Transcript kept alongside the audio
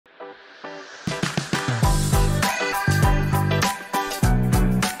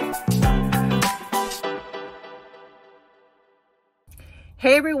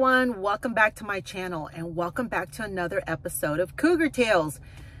Hey everyone, welcome back to my channel and welcome back to another episode of Cougar Tales.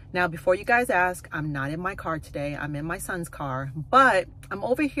 Now, before you guys ask, I'm not in my car today. I'm in my son's car, but I'm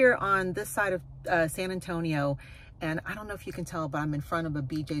over here on this side of San Antonio, and I don't know if you can tell, but I'm in front of a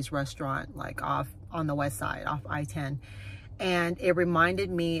BJ's restaurant, like off on the west side, off I-10. And it reminded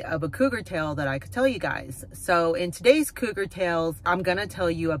me of a Cougar tale that I could tell you guys. So in today's Cougar Tales, I'm gonna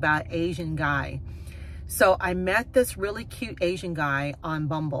tell you about Asian guy. So I met this really cute Asian guy on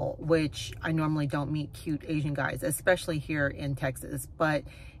Bumble, which I normally don't meet cute Asian guys, especially here in Texas. But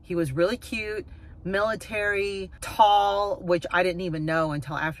he was really cute, military, tall, which I didn't even know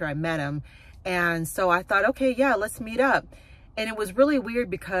until after I met him. And so I thought, okay, yeah, let's meet up. And it was really weird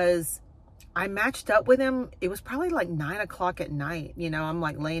because I matched up with him. It was probably like 9 o'clock at night. You know, I'm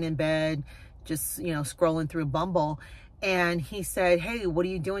like laying in bed, just, you know, scrolling through Bumble. And he said, hey, what are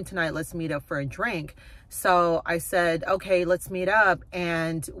you doing tonight? Let's meet up for a drink. So I said, okay, let's meet up.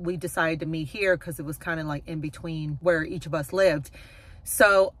 And we decided to meet here because it was kind of like in between where each of us lived.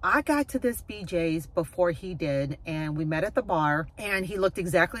 So I got to this BJ's before he did, and we met at the bar, and he looked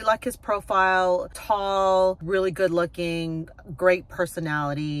exactly like his profile, tall, really good looking, great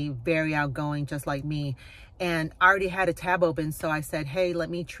personality, very outgoing, just like me. And I already had a tab open. So I said, hey, let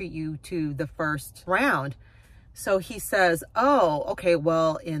me treat you to the first round. So he says, oh, okay,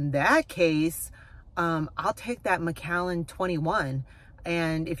 well, in that case, I'll take that Macallan 21.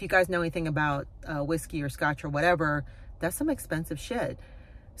 And if you guys know anything about whiskey or scotch or whatever, that's some expensive shit.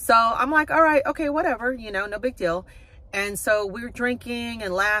 So I'm like, all right, okay, whatever, you know, no big deal. And so we're drinking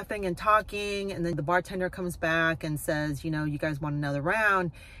and laughing and talking. And then the bartender comes back and says, you know, you guys want another round?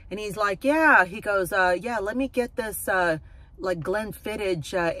 And he's like, yeah. He goes, yeah, let me get this like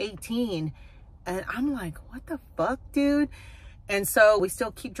Glenfiddich 18. And I'm like, what the fuck, dude? And so we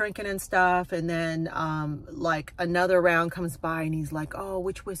still keep drinking and stuff. And then like another round comes by and he's like, oh,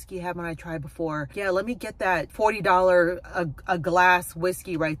 which whiskey haven't I tried before? Yeah, let me get that $40 a glass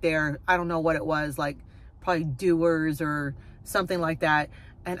whiskey right there. I don't know what it was, like probably Dewar's or something like that.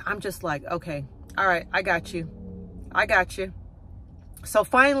 And I'm just like, okay, all right, I got you. I got you. So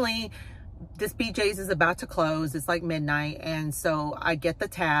finally, this BJ's is about to close. It's like midnight. And so I get the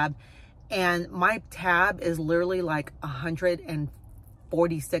tab. And my tab is literally like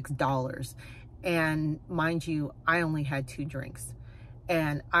 $146. And mind you, I only had 2 drinks.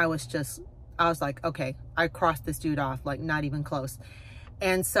 And I was like, okay, I crossed this dude off, like not even close.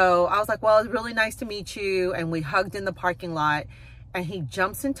 And so I was like, well, it's really nice to meet you. And we hugged in the parking lot. And he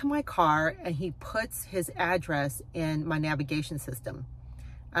jumps into my car and he puts his address in my navigation system.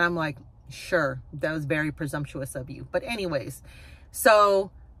 And I'm like, sure, that was very presumptuous of you. But anyways,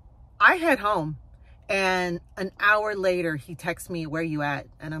 so I head home, and an hour later he texts me, where you at?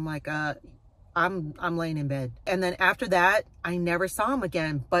 And I'm like, I'm laying in bed. And then after that, I never saw him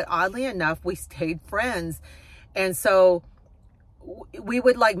again. But oddly enough, we stayed friends. And so we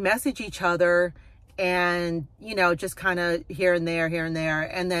would like message each other and, you know, just kind of here and there.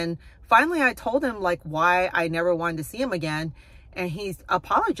 And then finally I told him like why I never wanted to see him again. And he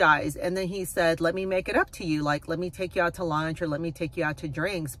apologized. And then he said, let me make it up to you. Like, let me take you out to lunch, or let me take you out to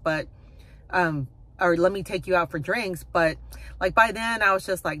drinks. But, or let me take you out for drinks. But like by then I was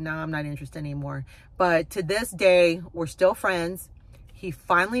just like, no, I'm not interested anymore. But to this day, we're still friends. He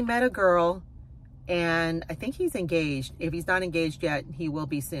finally met a girl, and I think he's engaged. If he's not engaged yet, he will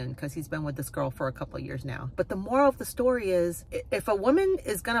be soon, because he's been with this girl for a couple of years now. But the moral of the story is, if a woman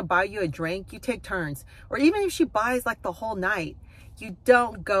is going to buy you a drink, you take turns. Or even if she buys like the whole night, you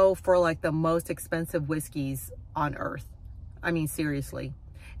don't go for like the most expensive whiskeys on earth. I mean, seriously.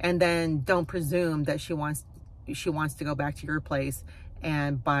 And then don't presume that she wants to go back to your place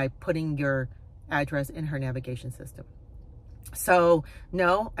and by putting your address in her navigation system. So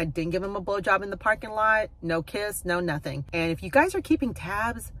no, I didn't give him a blowjob in the parking lot, no kiss, no nothing. And if you guys are keeping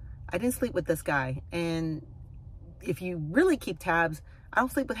tabs, I didn't sleep with this guy. And if you really keep tabs, I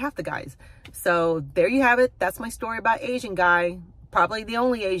don't sleep with half the guys. So there you have it. That's my story about Asian guy, probably the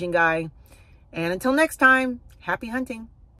only Asian guy. And until next time, happy hunting.